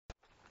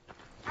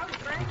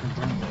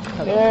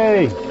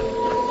Yay!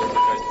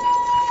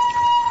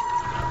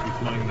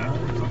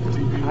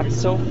 I'm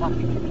so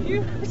fucking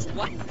confused.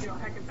 What?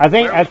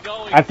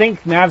 I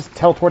think Nav's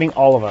teleporting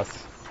all of us.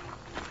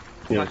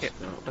 Fuck it.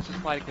 Let's just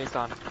fly to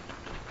Quezon.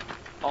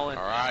 All in.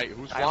 Alright,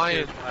 who's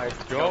flying?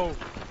 Let's go.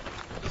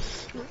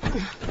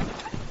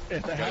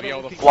 Gotta be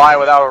able to fly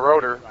without a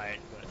rotor.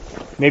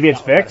 Maybe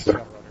it's fixed? Okay,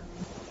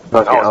 No,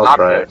 it's I'll not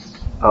try it. fixed.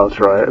 I'll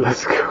try it.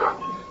 Let's go.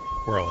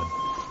 We're all in.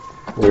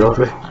 You know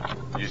it?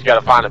 You just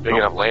gotta find a big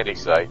enough landing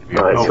site.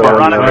 Alright, Oh, so we're I'm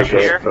running gonna over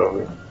here?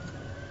 go.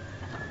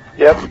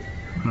 Yep.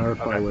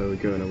 Clarify where we're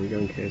going. Are we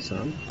going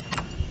Quezon?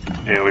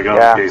 Yeah, we got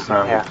Yeah. a case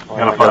now. Yeah.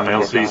 Gotta find an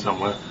LC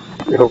somewhere.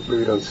 Hopefully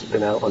we don't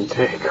spin out on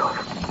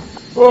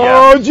takeoff.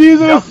 Oh,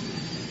 Jesus!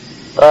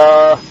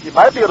 You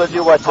might be able to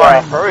do what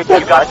Furry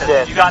did. You got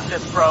this. You got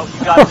this, bro.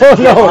 You got this.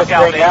 Oh, no. Rock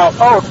out, baby.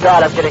 Oh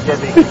god, I'm getting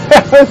dizzy.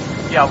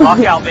 Yeah, rock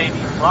out, baby.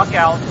 Rock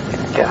out.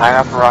 Get high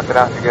enough to rocket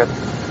out, you're good.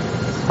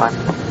 It's fine.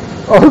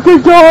 Oh,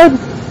 good God!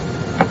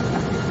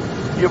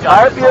 You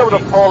might be able to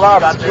pull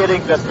out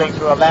skidding this thing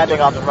through a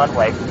landing on the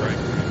runway.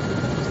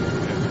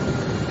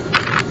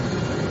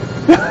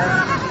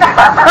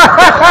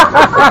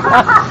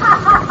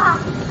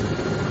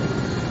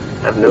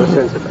 I have no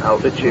sense of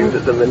altitude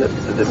at the minute,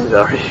 so this is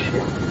our issue.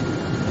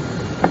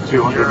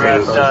 200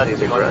 meters. Can't see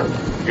the ground.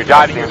 You're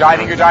diving, you're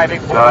diving, you're diving.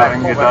 Pull back,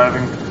 Diving, pull you're back.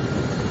 diving.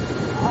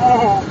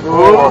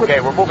 Oh, okay,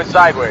 we're moving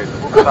sideways.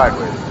 We're moving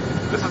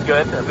sideways. This is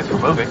good. At least we're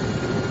moving.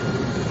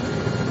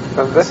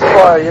 This is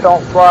why you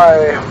don't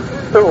fly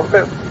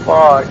with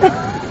fog.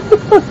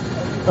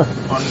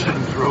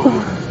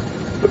 Uncontrolled.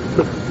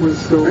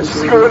 We're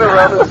Screwing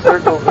around in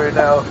circles right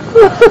now.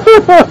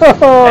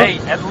 Hey,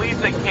 at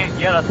least they can't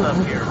get us up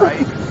here,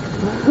 right?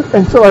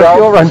 Until our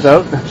fuel runs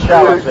out.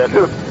 Challenge it.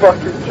 It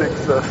fucking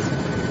jinx us.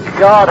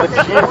 God, the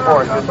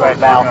G-forces right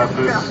now. Got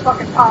this.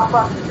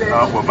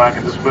 Oh, we're back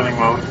into spinning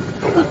mode.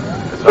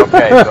 It's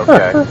okay, it's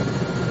okay.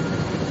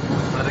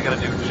 What are they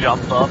gonna do?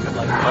 Jump up and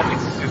like fucking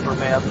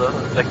Superman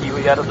the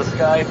Huey out of the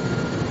sky?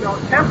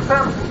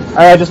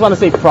 I just want to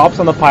say props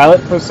on the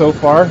pilot for so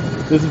far.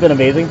 This has been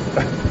amazing.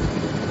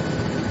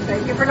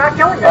 Thank you for not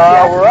killing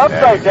us We're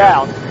upside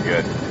down.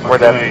 You're good. We're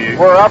dead.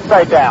 We're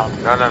upside down.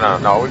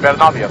 No, we better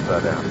not be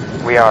upside down.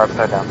 We are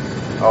upside down.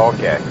 Oh,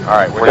 okay.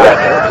 Alright, we're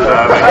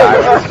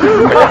diving.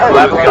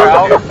 Leveling her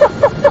out.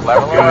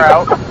 Leveling her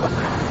out.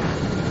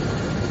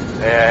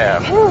 Yeah.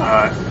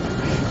 Alright.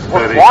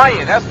 We're Steady.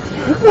 flying, that's for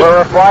sure.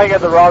 We're flying in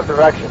the wrong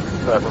direction.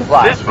 But we're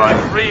flying. This is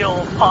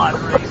real pod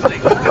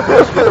racing.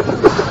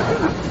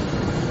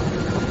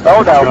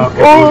 Oh no. Drop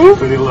goes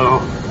pretty low.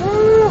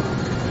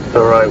 It's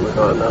alright, we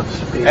got enough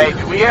speed. Hey,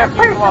 do we have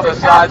people on the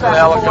sides of the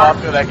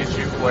helicopter that can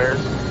shoot flares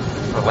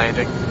for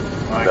landing?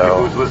 Alright, No.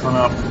 peoples, listen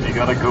up. You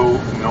gotta go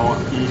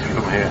northeast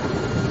from here.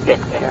 Get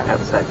there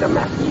outside the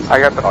map. I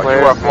got the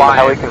flares. You are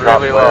flying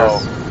really low.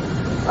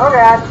 Oh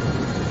god.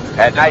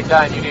 At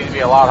nighttime, you need to be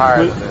a lot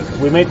higher than this.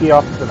 We made the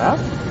off the map?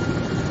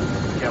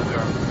 Yeah, we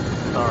are.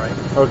 Alright.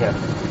 Okay.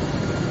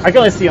 I can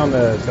only see on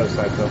the south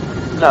side, though.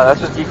 No,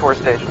 that's just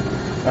deforestation.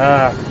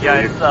 Yeah,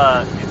 it's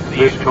the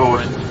This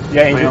course.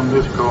 Yeah, Stay Angel. on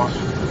this course.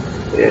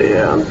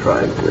 Yeah, I'm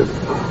trying to.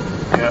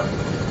 Yeah.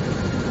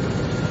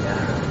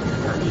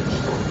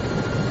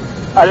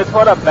 I just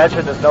want to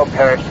mention there's no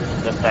parachutes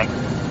in this thing.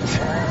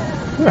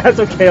 That's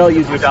okay, I'll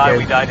use your we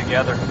skin. die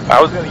together.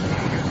 I was gonna use you.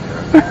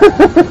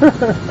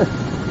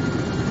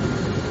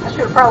 I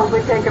should have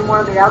probably taken one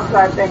of the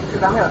outside things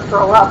because I'm going to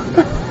throw up.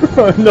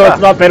 No, it's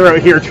not better out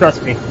here,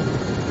 trust me.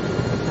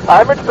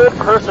 I'm in third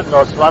person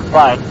though, so I'm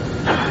fine.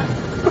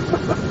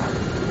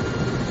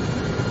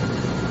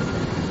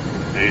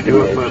 Yeah, you do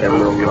have third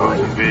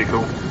person in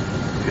vehicle.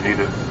 If you need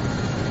it.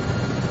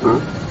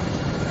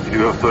 You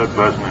do have third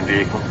person in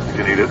vehicle. If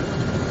you need it.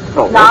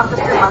 Oh, No, I'm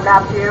just doing my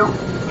map view.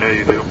 Yeah,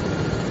 you do.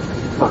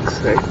 fuck's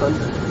sake, man.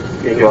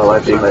 Well, I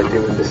think I'm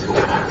doing this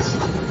fast.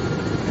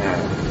 Yeah.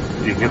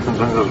 You can get some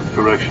sense of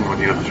direction when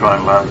you have to try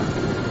and land.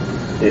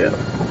 Yeah.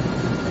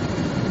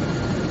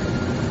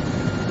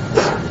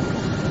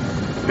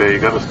 Okay, you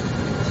gotta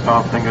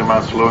start thinking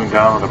about slowing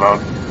down in about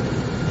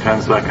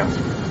 10 seconds.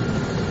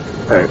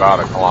 We're about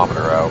a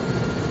kilometer out.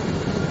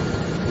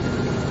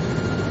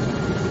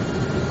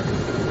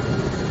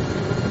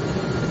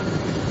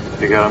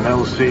 You got an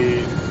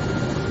LC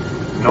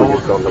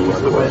Focus on the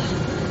northeast of runway.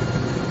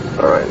 us.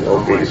 Alright,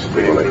 northeast,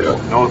 we're gonna go.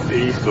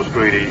 Northeast or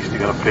straight east, you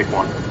gotta pick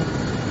one.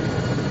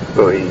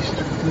 Go east.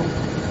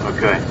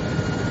 Okay.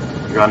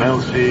 You got an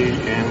LC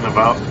in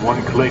about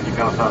one click, you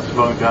gotta start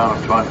slowing down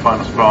and try and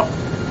find a spot.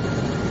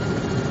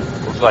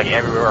 Looks like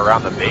everywhere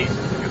around the base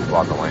is a good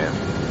spot to land.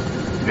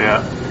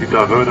 Yeah, if you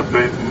divert a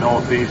bit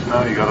northeast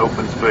now, you got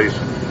open space.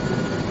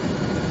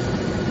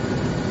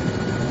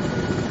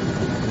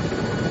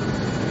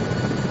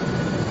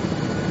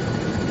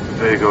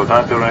 There you go,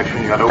 that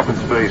direction, you got open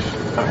space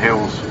and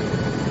hills.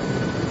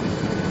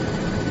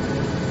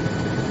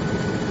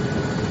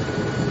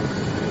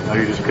 Now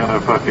you just gotta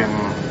fucking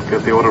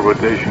get the auto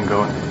rotation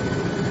going.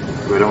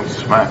 So we don't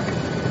smack.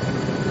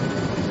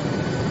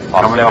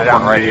 I'll set it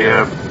down right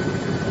here.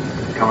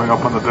 Coming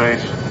up on the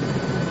base.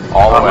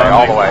 All the way,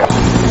 all the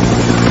way.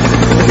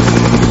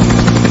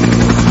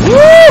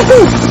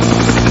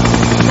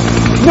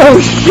 Oh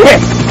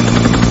shit!